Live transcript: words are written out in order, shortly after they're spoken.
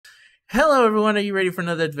Hello, everyone. Are you ready for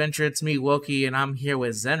another adventure? It's me, Wokey, and I'm here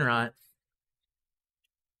with Zenrot.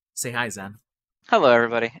 Say hi, Zen. Hello,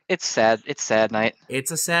 everybody. It's sad. It's sad night.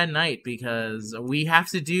 It's a sad night because we have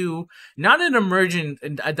to do not an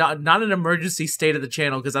emergency state of the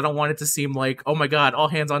channel because I don't want it to seem like, oh my god, all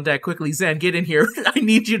hands on deck, quickly, Zen, get in here. I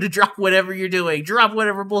need you to drop whatever you're doing, drop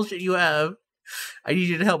whatever bullshit you have. I need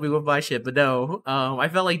you to help me with my shit. But no, I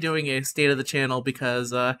felt like doing a state of the channel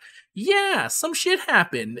because, yeah, some shit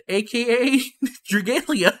happened, aka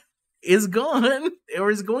Dragalia is gone or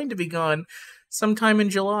is going to be gone sometime in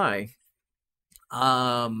July.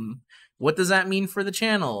 Um, what does that mean for the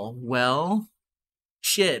channel? Well,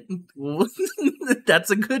 shit. That's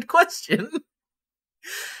a good question.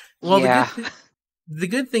 Well, Yeah. the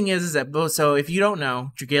good thing is that both. So if you don't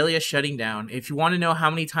know, Dragalia is shutting down. If you want to know how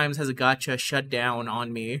many times has a gotcha shut down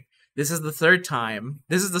on me, this is the third time.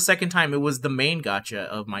 This is the second time it was the main gotcha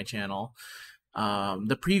of my channel.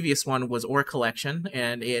 The previous one was Ore Collection,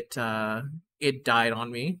 and it died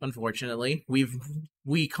on me. Unfortunately,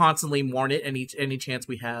 we constantly mourn it any chance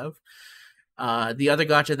we have. The other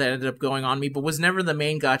gotcha that ended up going on me, but was never the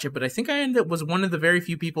main gotcha. But I think I ended up was one of the very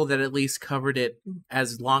few people that at least covered it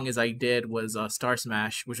as long as I did. Was Star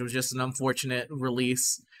Smash, which was just an unfortunate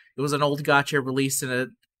release. It was an old gotcha released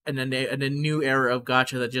in a new era of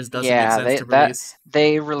gotcha that just doesn't make Yeah, sense to release.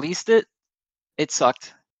 they released it. It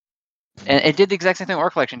sucked. And it did the exact same thing Ore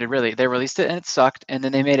Collection did, really. They released it and it sucked, and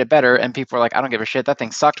then they made it better, and people were like, I don't give a shit. That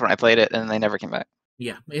thing sucked when I played it, and they never came back.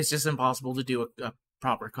 Yeah, it's just impossible to do a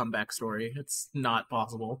proper comeback story. It's not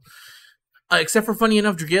possible. Except for funny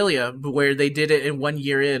enough, Dragalia, where they did it in 1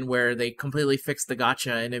 year in, where they completely fixed the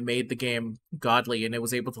gotcha and it made the game godly, and it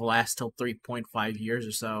was able to last till 3.5 years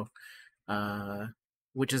or so, uh,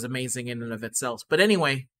 which is amazing in and of itself. But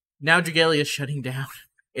anyway, now Dragalia is shutting down.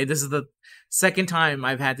 And this is the second time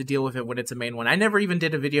I've had to deal with it when it's a main one. I never even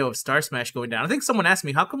did a video of Star Smash going down. I think someone asked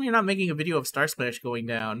me, how come you're not making a video of Star Smash going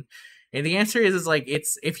down? And the answer is like,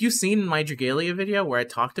 it's if you've seen my Dragalia video where I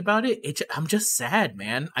talked about it, I'm just sad,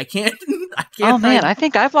 man. I can't I Oh can't man, hide. I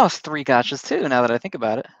think I've lost 3 gotchas too, now that I think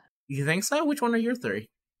about it. You think so? Which one are your three?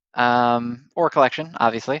 Ore Collection,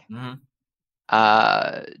 obviously. Mm-hmm.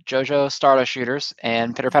 JoJo Stardust Shooters,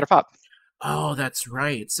 and Pitter Patter Pop. Oh, that's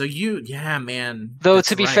right. So yeah, man, Though, that's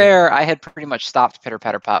to be right. fair, I had pretty much stopped Pitter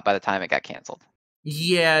Patter Pop by the time it got canceled.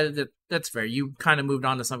 Yeah, that's fair. You kind of moved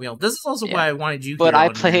on to something else. This is also Yeah. why I wanted you But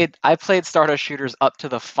here on here. I played Stardust Shooters up to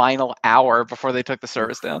the final hour before they took the Oof,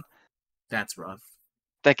 service down. that's rough.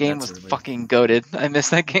 That game That's was really fucking goated. I miss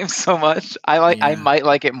that game so much. I yeah. might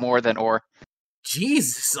like it more than Ore.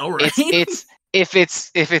 Jesus, all right. If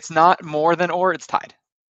it's not more than Ore, it's tied.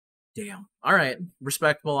 Damn. All right,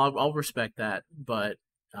 respectable. I'll respect that. But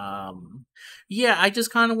yeah, I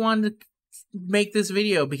just kind of wanted to make this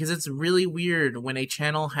video because it's really weird when a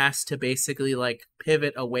channel has to basically like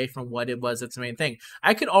pivot away from what it was its main thing.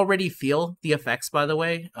 I could already feel the effects, by the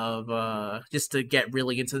way, of just to get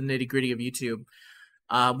really into the nitty gritty of YouTube.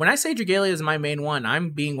 When I say Dragalia is my main one,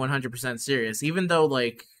 I'm being 100% serious. Even though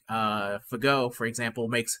like Fago, for example,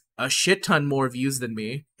 makes a shit ton more views than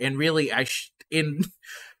me, and really in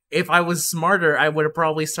if I was smarter, I would have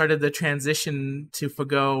probably started the transition to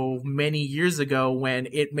Fago many years ago when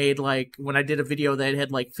it made like when I did a video that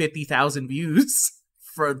had like 50,000 views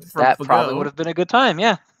from That probably would Fago. have been a good time.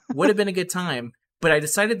 Yeah. Would have been a good time, but I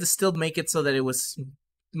decided to still make it so that it was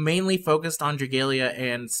mainly focused on Dragalia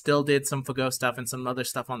and still did some Fago stuff and some other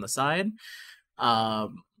stuff on the side.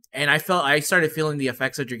 Um, and I started feeling the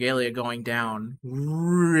effects of Dragalia going down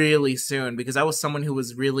really soon because I was someone who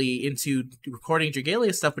was really into recording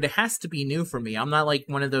Dragalia stuff, but it has to be new for me. I'm not like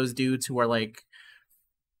one of those dudes who are like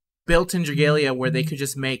built in Dragalia where they could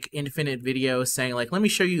just make infinite videos saying like, let me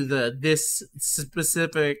show you this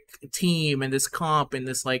specific team and this comp and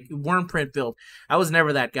this like worm print build. I was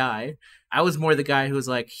never that guy. I was more the guy who was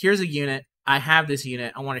like, here's a unit. I have this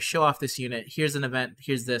unit. I want to show off this unit. Here's an event.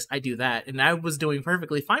 Here's this. I do that. And I was doing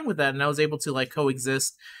perfectly fine with that. And I was able to like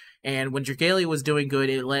coexist. And when Dragalia was doing good,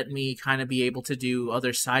 it let me kind of be able to do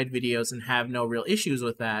other side videos and have no real issues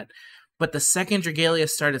with that. But the second Dragalia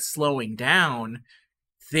started slowing down,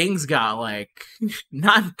 things got like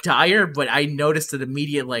not dire, but I noticed an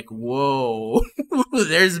immediate like, whoa,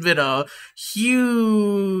 there's been a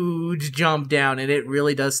huge jump down, and it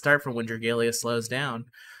really does start from when Dragalia slows down.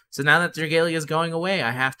 So now that Dragalia is going away,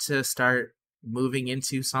 I have to start moving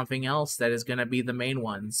into something else that is going to be the main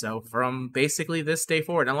one. So from basically this day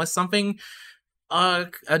forward, unless something a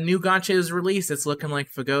new gotcha is released, it's looking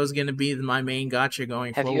like Fago's going to be my main gotcha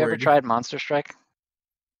going Have you ever forward. tried Monster Strike?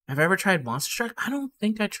 Have I ever tried Monster Strike? I don't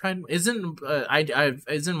think I tried. Isn't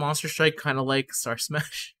Monster Strike kind of like Star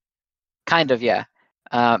Smash? Kind of, yeah.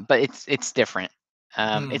 but it's different.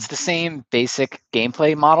 Hmm. It's the same basic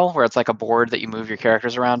gameplay model where it's like a board that you move your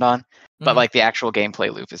characters around on, but Hmm. like the actual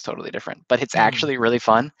gameplay loop is totally different. But it's Hmm. actually really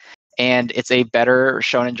fun, and it's a better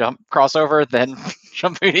Shonen Jump crossover than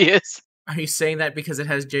Jumpooty is. Are you saying that because it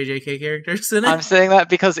has JJK characters in it? I'm saying that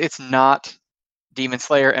because it's not Demon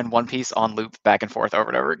Slayer and One Piece on loop back and forth over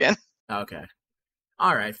and over again. Okay.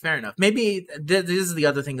 All right, fair enough. Maybe this is the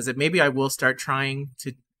other thing, is that maybe I will start trying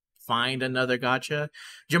to find another gacha.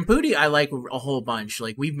 Jampudi, I like a whole bunch.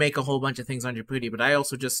 Like, we make a whole bunch of things on Jampudi, but I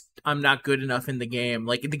also just, I'm not good enough in the game.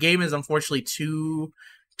 Like, the game is unfortunately too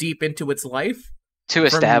deep into its life. Too From,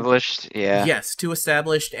 established, yeah. yes, too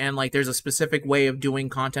established, and like there's a specific way of doing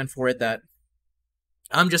content for it that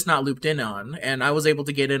I'm just not looped in on. And I was able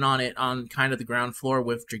to get in on it on kind of the ground floor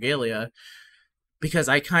with Dragalia, because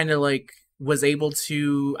I kind of like was able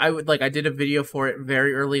to, I did a video for it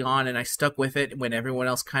very early on, and I stuck with it when everyone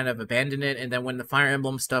else kind of abandoned it. And then when the Fire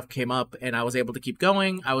Emblem stuff came up and I was able to keep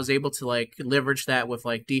going, I was able to like leverage that with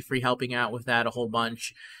like D3 helping out with that a whole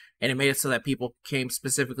bunch, and it made it so that people came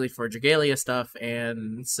specifically for Dragalia stuff.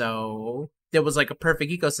 And so there was like a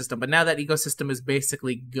perfect ecosystem. But now that ecosystem is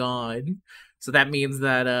basically gone, so that means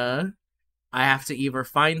that I have to either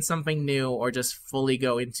find something new or just fully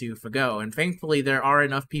go into Fago. And thankfully, there are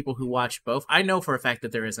enough people who watch both. I know for a fact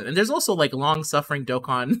that there isn't. And there's also like long-suffering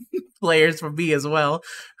Dokkan players for me as well,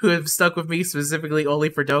 who have stuck with me specifically only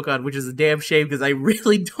for Dokkan, which is a damn shame because I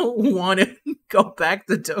really don't want to go back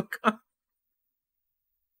to Dokkan.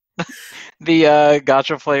 The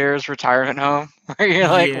gacha players retirement home where you're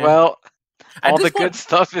like, Yeah. well, At all this the good point,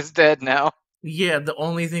 stuff is dead now. yeah, the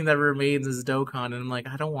only thing that remains is Dokkan, and I'm like,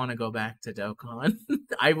 I don't want to go back to Dokkan.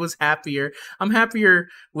 I was happier. I'm happier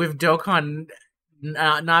with Dokkan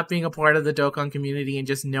not being a part of the Dokkan community and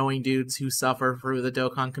just knowing dudes who suffer through the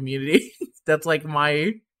Dokkan community. That's like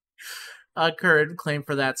my current claim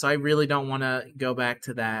for that. So I really don't want to go back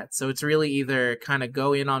to that. So it's really either kind of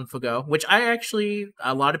go in on Fago, which I actually,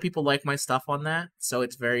 a lot of people like my stuff on that. So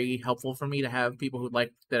it's very helpful for me to have people who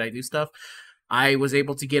like that I do stuff. I was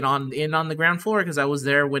able to get on the ground floor because I was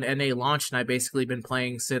there when NA launched, and I basically been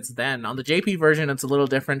playing since then. On the JP version, it's a little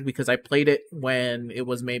different because I played it when it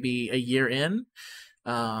was maybe a year in,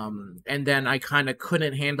 and then I kind of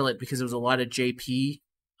couldn't handle it because it was a lot of JP,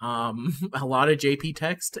 a lot of JP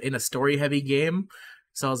text in a story heavy game.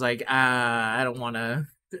 So I was like, I don't want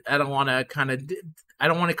to kind of. I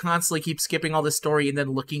don't want to constantly keep skipping all the story and then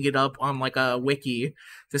looking it up on like a wiki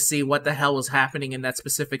to see what the hell was happening in that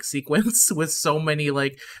specific sequence with so many,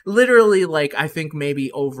 like, literally, like, I think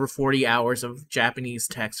maybe over 40 hours of Japanese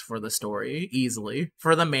text for the story, easily,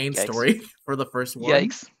 for the main Yikes. story, for the first one.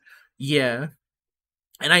 Yikes. Yeah.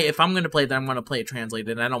 And if I'm going to play that, I'm going to play it translated,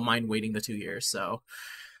 and I don't mind waiting the 2 years, so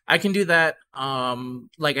I can do that.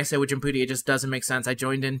 Like I said with Jimpudi, it just doesn't make sense. I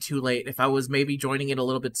joined in too late. If I was maybe joining it a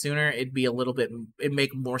little bit sooner, it'd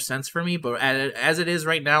make more sense for me. But as it is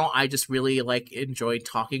right now, I just really like enjoy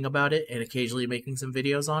talking about it and occasionally making some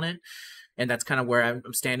videos on it. And that's kind of where I'm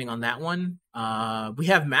standing on that one. We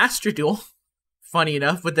have Master Duel, funny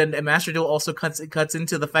enough, but then Master Duel also cuts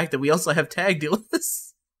into the fact that we also have Tag Duelists.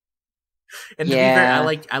 And to be fair, Yeah.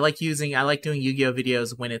 I like doing Yu-Gi-Oh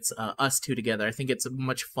videos when it's us two together. I think it's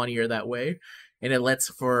much funnier that way, and it lets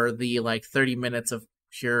for the like 30 minutes of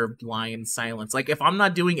pure blind silence. Like if I'm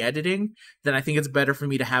not doing editing, then I think it's better for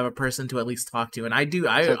me to have a person to at least talk to. And I do.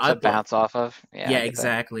 I To upload. bounce off of. Yeah, Yeah, I get that.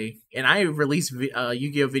 exactly. And I release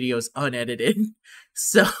Yu-Gi-Oh videos unedited,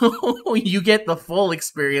 so you get the full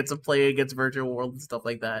experience of playing against virtual world and stuff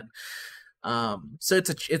like that. So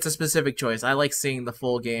it's a specific choice. I like seeing the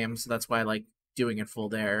full game, so that's why I like doing it full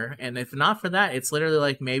there. And if not for that, it's literally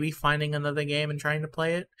like maybe finding another game and trying to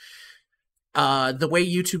play it. The way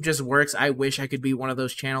YouTube just works, I wish I could be one of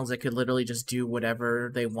those channels that could literally just do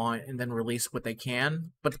whatever they want and then release what they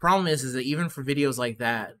can. But the problem is that even for videos like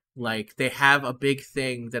that, like they have a big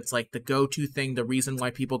thing that's like the go-to thing, the reason why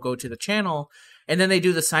people go to the channel, and then they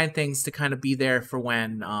do the side things to kind of be there for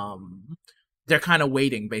when they're kind of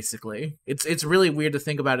waiting. Basically, it's really weird to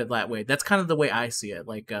think about it that way. That's kind of the way I see it.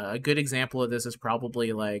 Like a good example of this is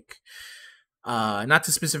probably like not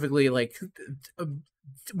to specifically like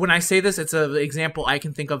when I say this, it's an example I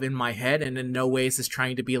can think of in my head, and in no ways is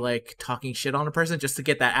trying to be like talking shit on a person, just to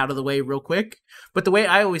get that out of the way real quick. But the way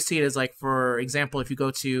I always see it is like, for example, if you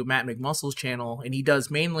go to Matt McMuscle's channel, and he does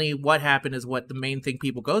mainly What Happened is what the main thing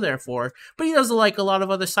people go there for, but he does like a lot of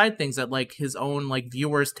other side things that like his own like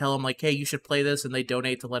viewers tell him like, hey, you should play this, and they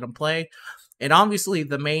donate to let him play. And obviously,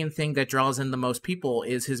 the main thing that draws in the most people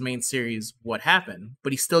is his main series, What Happened.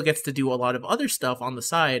 But he still gets to do a lot of other stuff on the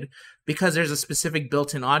side because there's a specific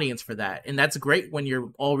built-in audience for that. And that's great when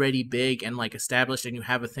you're already big and like established and you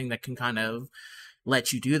have a thing that can kind of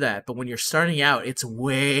let you do that. But when you're starting out, it's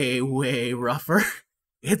way, way rougher.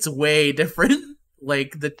 It's way different.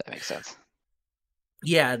 Like That makes sense.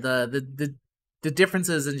 Yeah, the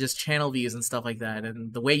differences in just channel views and stuff like that,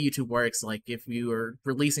 and the way YouTube works, like if you are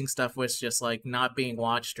releasing stuff with just like not being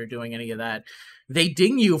watched or doing any of that, they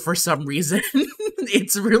ding you for some reason.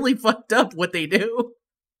 It's really fucked up what they do.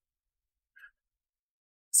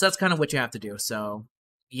 So that's kind of what you have to do. So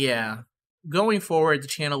yeah, going forward, the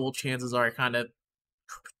channel will chances are kind of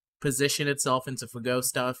position itself into Fago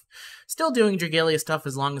stuff. Still doing Dragalia stuff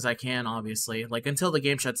as long as I can, obviously. Like, until the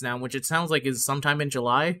game shuts down, which it sounds like is sometime in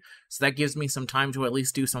July. So that gives me some time to at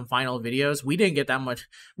least do some final videos. We didn't get that much.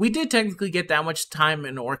 We did technically get that much time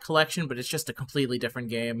in Orc Collection, but it's just a completely different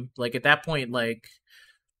game. Like, at that point, like,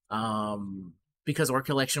 because Orc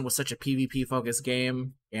Collection was such a PvP-focused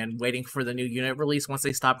game, and waiting for the new unit release, once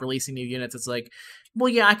they stopped releasing new units, it's like, well,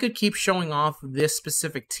 yeah, I could keep showing off this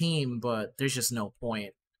specific team, but there's just no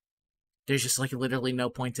point. There's just, like, literally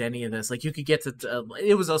no point to any of this. Like, you could get to...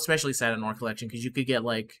 it was especially sad in Orc Collection, because you could get,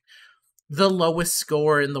 like, the lowest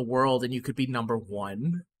score in the world, and you could be number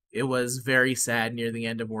 1. It was very sad near the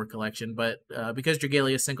end of Orc Collection, but because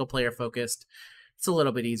Dragalia is single-player focused, it's a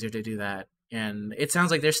little bit easier to do that. And it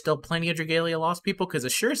sounds like there's still plenty of Dragalia lost people, because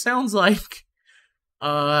it sure sounds like...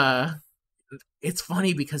 it's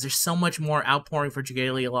funny, because there's so much more outpouring for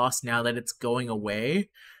Dragalia Lost now that it's going away,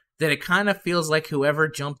 that it kind of feels like whoever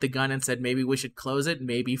jumped the gun and said maybe we should close it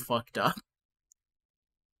maybe fucked up.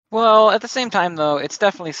 Well, at the same time, though, it's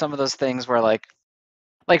definitely some of those things where, like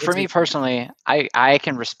for me personally, I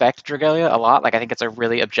can respect Dragalia a lot. Like, I think it's a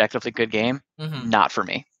really objectively good game. Mm-hmm. Not for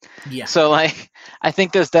me. Yeah. So, like, I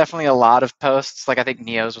think there's definitely a lot of posts. Like, I think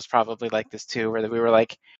Neo's was probably like this too, where we were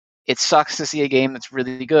like, it sucks to see a game that's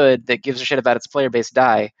really good that gives a shit about its player base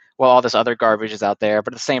die while all this other garbage is out there.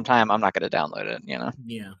 But at the same time, I'm not going to download it, you know?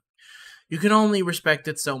 Yeah. You can only respect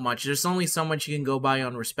it so much. There's only so much you can go by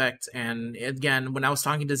on respect. And again, when I was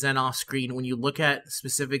talking to Zen off screen, when you look at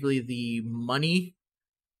specifically the money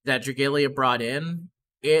that Dragalia brought in,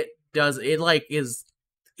 it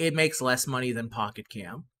makes less money than Pocket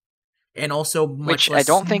Camp. And also much Which less, I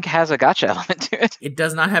don't think has a gotcha element to it. It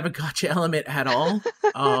does not have a gotcha element at all.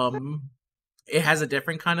 It has a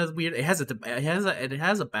different kind of weird. It has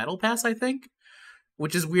a battle pass, I think,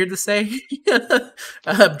 which is weird to say.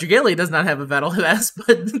 Dragalia does not have a battle pass,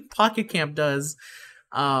 but Pocket Camp does.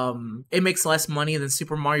 It makes less money than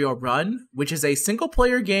Super Mario Run, which is a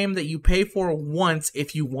single-player game that you pay for once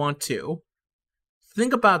if you want to.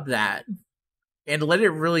 Think about that, and let it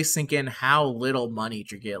really sink in how little money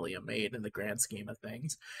Dragalia made in the grand scheme of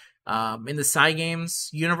things. In the Cygames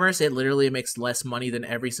universe, it literally makes less money than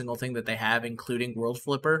every single thing that they have, including World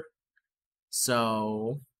Flipper.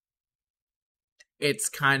 So it's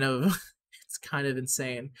kind of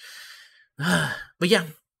insane. But yeah,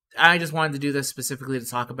 I just wanted to do this specifically to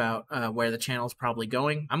talk about where the channel's probably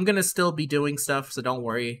going. I'm gonna still be doing stuff, so don't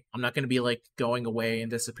worry. I'm not gonna be like going away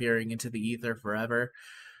and disappearing into the ether forever.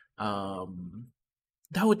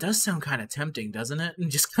 Though it does sound kind of tempting, doesn't it?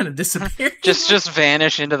 And just kind of disappear. just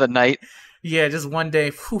vanish into the night. Yeah, just one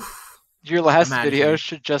day. Whew, your last video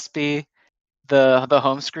should just be the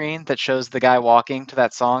home screen that shows the guy walking to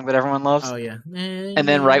that song that everyone loves. Oh yeah. And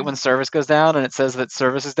then right when service goes down and it says that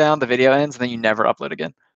service is down, the video ends, and then you never upload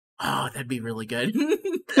again. Oh, that'd be really good.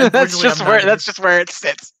 That's just where it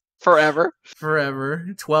sits forever.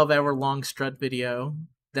 12-hour long strut video.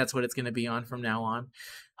 That's what it's going to be on from now on.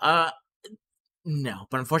 No,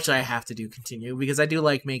 but unfortunately I have to continue because I do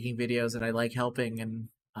like making videos and I like helping, and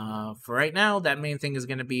for right now that main thing is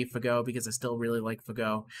going to be Fago because I still really like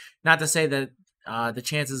Fago. Not to say that the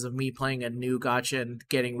chances of me playing a new gacha and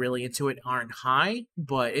getting really into it aren't high,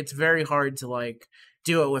 but it's very hard to like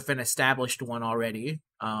do it with an established one already.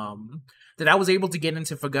 That I was able to get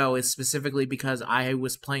into Fago is specifically because I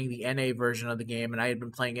was playing the NA version of the game and I had been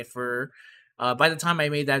playing it for by the time I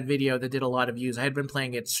made that video that did a lot of views, I had been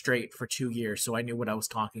playing it straight for 2 years, so I knew what I was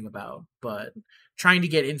talking about. But trying to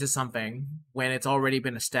get into something when it's already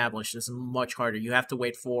been established is much harder. You have to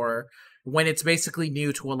wait for when it's basically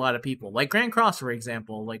new to a lot of people. Like Grand Cross, for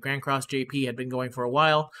example. Like Grand Cross JP had been going for a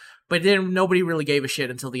while, but then nobody really gave a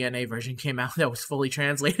shit until the NA version came out that was fully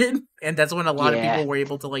translated. And that's when a lot of people were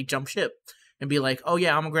able to like jump ship and be like, oh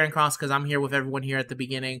yeah, I'm a Grand Cross because I'm here with everyone here at the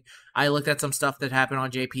beginning. I looked at some stuff that happened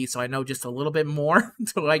on JP, so I know just a little bit more,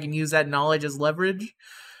 so I can use that knowledge as leverage.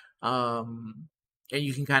 And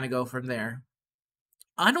you can kind of go from there.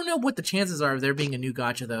 I don't know what the chances are of there being a new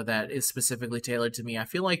gacha though that is specifically tailored to me. I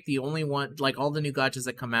feel like the only one, like all the new gachas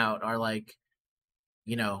that come out are like,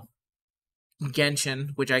 you know, Genshin,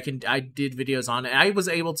 which I did videos on it. I was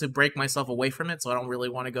able to break myself away from it, so I don't really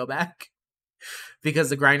want to go back because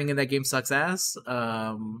the grinding in that game sucks ass.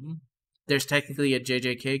 There's technically a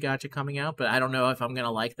JJK gacha coming out, but I don't know if I'm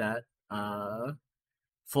gonna like that.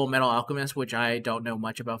 Full Metal Alchemist, which I don't know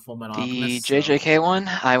much about Full Metal The Alchemist, so JJK one,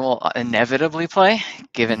 I will inevitably play,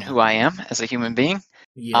 given yeah, who I am as a human being.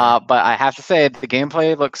 yeah, But I have to say, the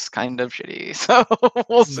gameplay looks kind of shitty, so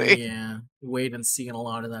we'll see. yeah. Wait and see in a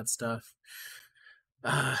lot of that stuff.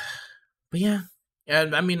 Uh, but yeah,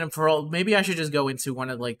 and I mean, for all, maybe I should just go into one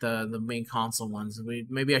of like the main console ones.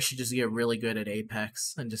 Maybe I should just get really good at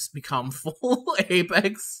Apex and just become full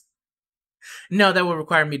Apex. No, that would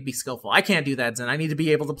require me to be skillful. I can't do that, Zen. I need to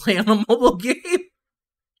be able to play on a mobile game.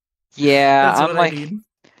 Yeah, That's I'm what I like need.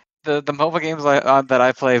 the mobile games that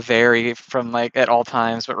I play vary from like at all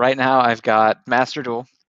times, but right now I've got Master Duel,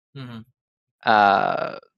 Mm-hmm.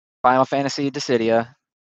 uh, Final Fantasy Dissidia,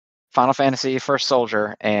 Final Fantasy First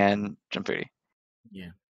Soldier, and Jumputi.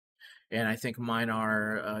 Yeah, and I think mine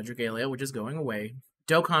are Dragalia, which is going away.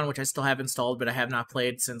 Dokkan, which I still have installed, but I have not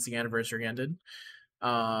played since the anniversary ended.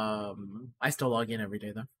 I still log in every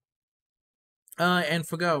day though. And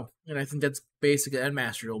Fago, and I think that's basically and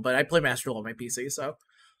Master Duel, but I play Master Duel on my PC, so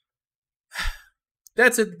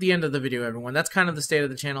that's at the end of the video, everyone. That's kind of the state of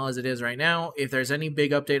the channel as it is right now. If there's any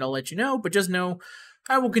big update, I'll let you know, but just know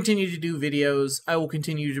I will continue to do videos. I will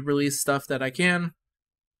continue to release stuff that I can.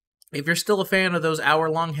 If you're still a fan of those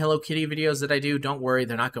hour-long Hello Kitty videos that I do, don't worry,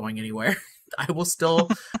 they're not going anywhere. I will still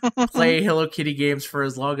play Hello Kitty games for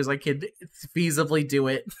as long as I can feasibly do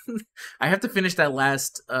it. I have to finish that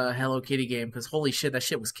last Hello Kitty game because holy shit, that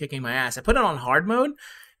shit was kicking my ass. I put it on hard mode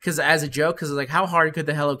because as a joke, because like how hard could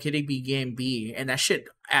the Hello Kitty game be? And that shit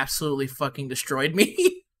absolutely fucking destroyed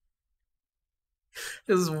me.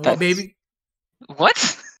 Because That's maybe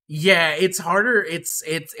what? yeah, it's harder.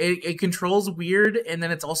 It controls weird, and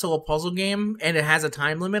then it's also a puzzle game, and it has a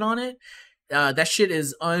time limit on it. That shit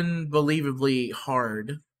is unbelievably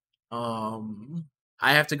hard.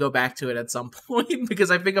 I have to go back to it at some point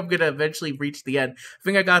because I think I'm gonna eventually reach the end. I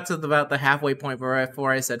think I got to about the halfway point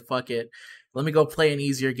before I said fuck it. Let me go play an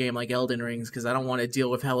easier game like Elden Rings because I don't want to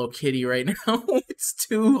deal with Hello Kitty right now. It's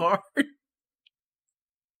too hard.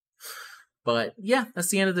 But yeah, that's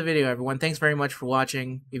the end of the video, everyone. Thanks very much for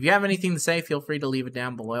watching. If you have anything to say, feel free to leave it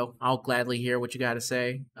down below. I'll gladly hear what you got to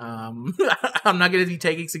say. I'm not going to be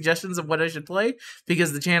taking suggestions of what I should play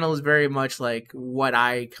because the channel is very much like what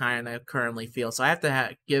I kind of currently feel. So I have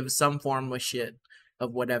to give some form of shit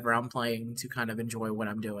of whatever I'm playing to kind of enjoy what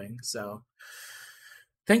I'm doing. So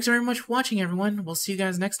thanks very much for watching, everyone. We'll see you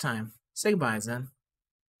guys next time. Say goodbye, Zen.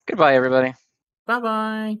 Goodbye, everybody.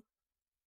 Bye-bye.